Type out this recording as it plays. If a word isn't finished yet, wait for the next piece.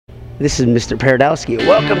This is Mr. Paradowski.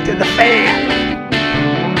 Welcome to the Fan.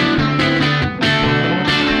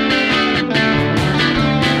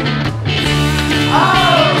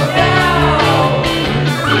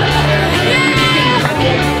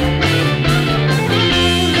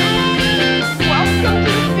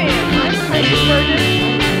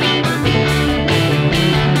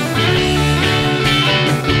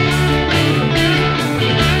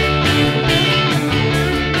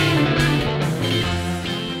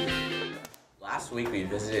 Last week we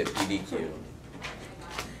visited PDQ.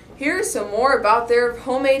 Here's some more about their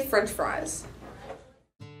homemade French fries.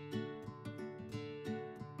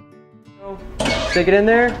 Stick it in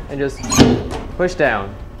there and just push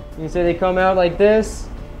down. You can see they come out like this.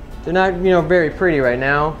 They're not, very pretty right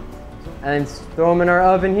now. And then throw them in our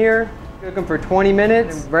oven here. Cook them for 20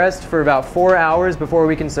 minutes. Rest for about 4 hours before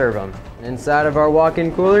we can serve them. Inside of our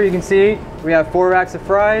walk-in cooler, you can see we have 4 racks of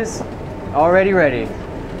fries already ready.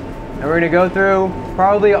 And we're gonna go through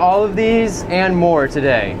probably all of these and more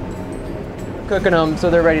today. Cooking them so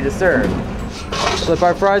they're ready to serve. Flip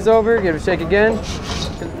our fries over, give it a shake again.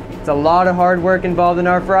 It's a lot of hard work involved in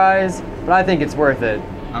our fries, but I think it's worth it.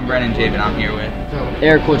 I'm Brennan Javen. I'm here with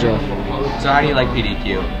Eric Woodruff. So how do you like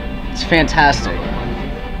PDQ? It's fantastic.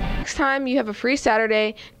 Next time you have a free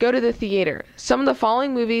Saturday, go to the theater. Some of the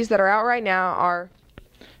following movies that are out right now are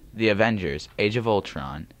The Avengers, Age of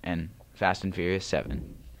Ultron, and Fast and Furious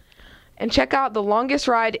 7. And check out The Longest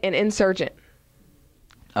Ride in Insurgent.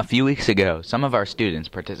 A few weeks ago, some of our students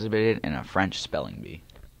participated in a French spelling bee.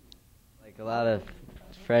 Like a lot of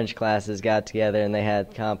French classes got together and they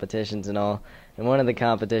had competitions and all. And one of the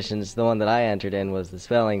competitions, the one that I entered in, was the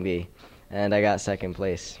spelling bee. And I got second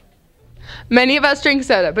place. Many of us drink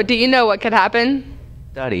soda, but do you know what could happen?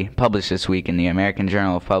 A study published this week in the American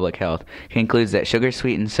Journal of Public Health concludes that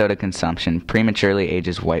sugar-sweetened soda consumption prematurely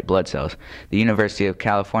ages white blood cells. The University of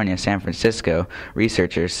California, San Francisco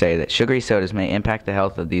researchers say that sugary sodas may impact the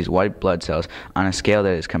health of these white blood cells on a scale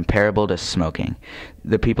that is comparable to smoking.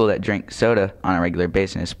 The people that drink soda on a regular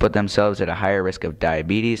basis put themselves at a higher risk of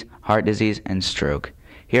diabetes, heart disease, and stroke.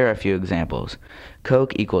 Here are a few examples.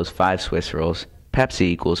 Coke equals 5 Swiss rolls. Pepsi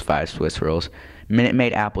equals 5 Swiss rolls. Minute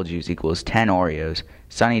Maid apple juice equals 10 Oreos.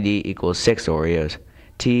 Sunny D equals 6 Oreos.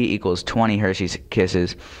 Tea equals 20 Hershey's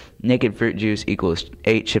Kisses. Naked fruit juice equals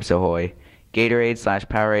 8 Chips Ahoy.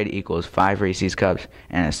 Gatorade/Powerade equals 5 Reese's Cups.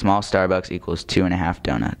 And a small Starbucks equals 2.5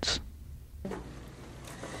 donuts.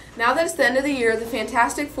 Now that it's the end of the year, the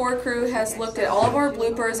Fantastic Four crew has looked at all of our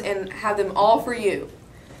bloopers and have them all for you.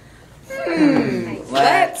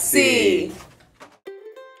 Let's see.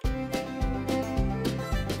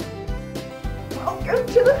 Welcome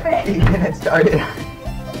to the Fan. Get started.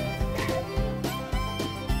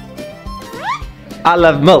 I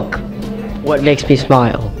love milk. What makes me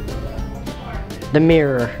smile? The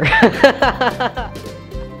mirror.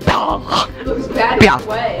 Looks bad in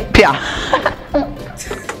way.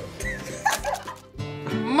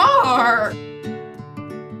 Mark.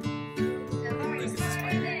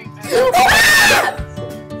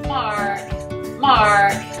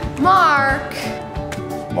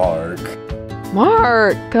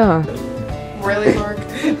 Mark. Really, Mark?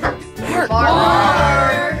 Mark.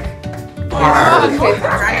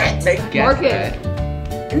 Mark it.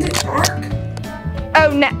 Is it Mark? Oh,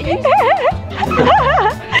 no.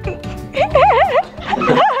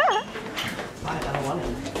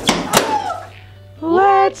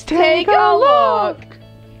 Let's take a look.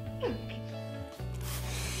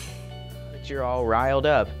 That you're all riled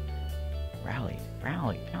up. Rally.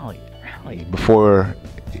 Before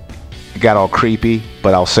it got all creepy,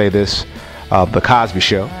 but I'll say this, The Cosby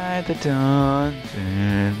Show. By the dawn's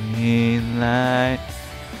early light,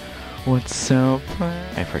 what's so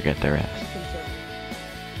bright? I forget the rest.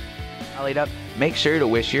 Rallied up. Make sure to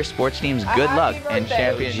wish your sports teams good luck and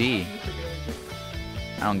Champion G.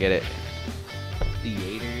 I don't get it.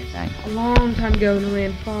 Theaters. Dang. A long time ago in a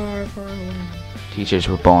land far, far away. Teachers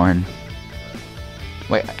were born.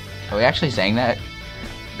 Wait, are we actually saying that?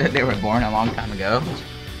 That they were born a long time ago?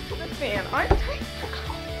 Man, I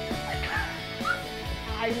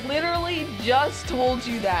literally just told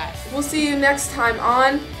you that. We'll see you next time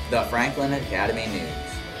on The Franklin Academy News.